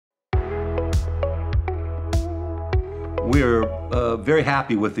We're very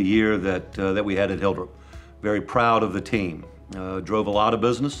happy with the year that we had at Hilldrup. Very proud of the team. Drove a lot of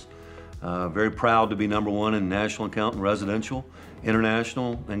business. Very proud to be #1 in national account and residential,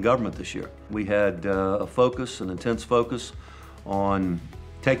 international, and government this year. We had a focus, an intense focus on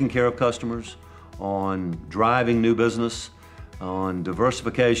taking care of customers, on driving new business, on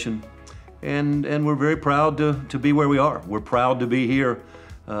diversification, and we're very proud to be where we are. We're proud to be here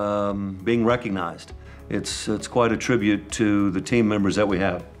being recognized. It's quite a tribute to the team members that we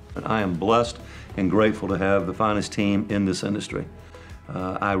have. I am blessed and grateful to have the finest team in this industry.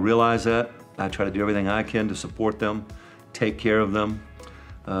 I realize that. I try to do everything I can to support them, take care of them.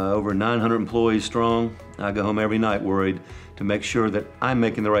 Over 900 employees strong. I go home every night worried to make sure that I'm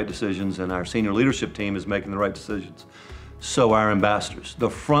making the right decisions and our senior leadership team is making the right decisions. So our ambassadors, the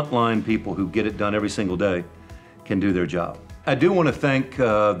frontline people who get it done every single day, can do their job. I do want to thank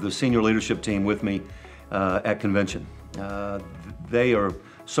the senior leadership team with me at convention. They are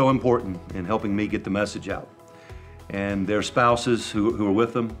so important in helping me get the message out. And their spouses who are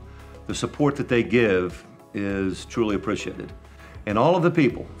with them, the support that they give is truly appreciated. And all of the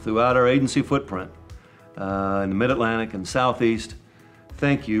people throughout our agency footprint in the Mid-Atlantic and Southeast,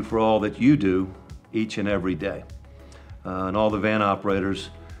 thank you for all that you do each and every day. And all the van operators,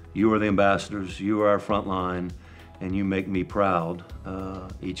 you are the ambassadors, you are our front line, and you make me proud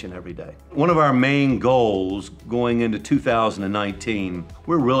each and every day. One of our main goals going into 2019,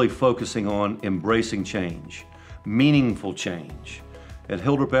 we're really focusing on embracing change, meaningful change. At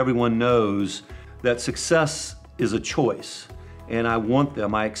Hilldrup, everyone knows that success is a choice, and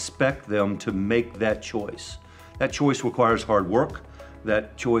I expect them to make that choice. That choice requires hard work,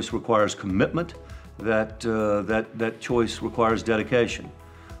 that choice requires commitment, that choice requires dedication.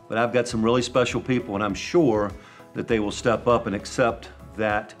 But I've got some really special people, and I'm sure that they will step up and accept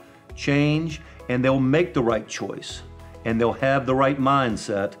that change, and they'll make the right choice, and they'll have the right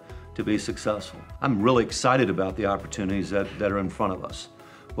mindset to be successful. I'm really excited about the opportunities that are in front of us.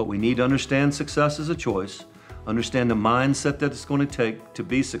 But we need to understand success is a choice, understand the mindset that it's going to take to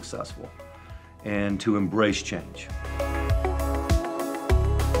be successful, and to embrace change.